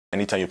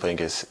Anytime you play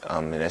against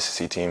an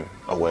SEC team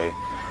away,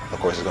 of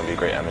course it's going to be a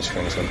great atmosphere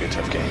and it's going to be a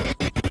tough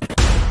game.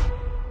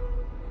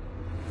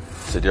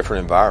 It's a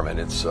different environment.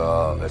 It's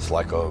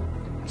like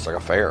a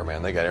fair,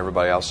 man. They got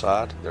everybody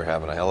outside. They're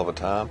having a hell of a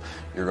time.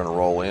 You're going to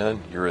roll in.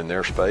 You're in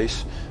their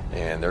space,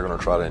 and they're going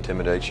to try to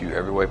intimidate you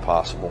every way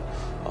possible,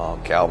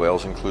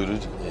 cowbells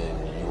included,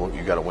 and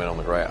you got to win on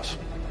the grass.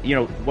 You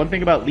know, one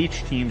thing about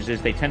Leach teams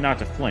is they tend not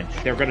to flinch.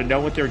 They're going to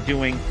know what they're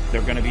doing.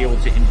 They're going to be able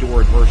to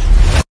endure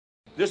adversity.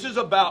 This is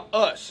about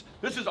us.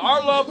 This is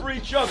our love for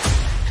each other. 20,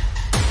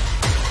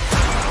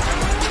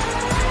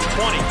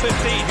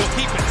 15, he'll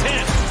keep it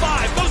 10,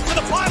 5, goes to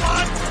the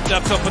pylon,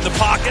 steps up in the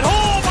pocket.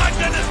 Oh my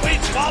goodness, we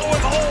swallow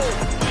him whole.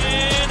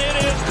 And it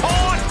is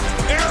caught.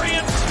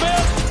 Arian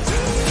Smith.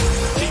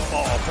 Deep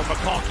ball from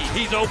McConkey.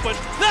 He's open.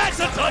 That's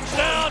a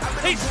touchdown.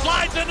 He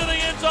slides into the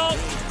end zone.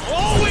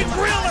 Oh, we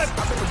drill it.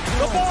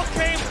 The ball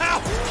came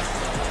out.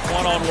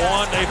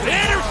 One-on-one. They've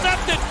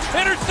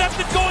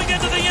intercepted going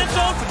into the end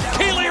zone.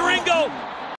 Keely Ringo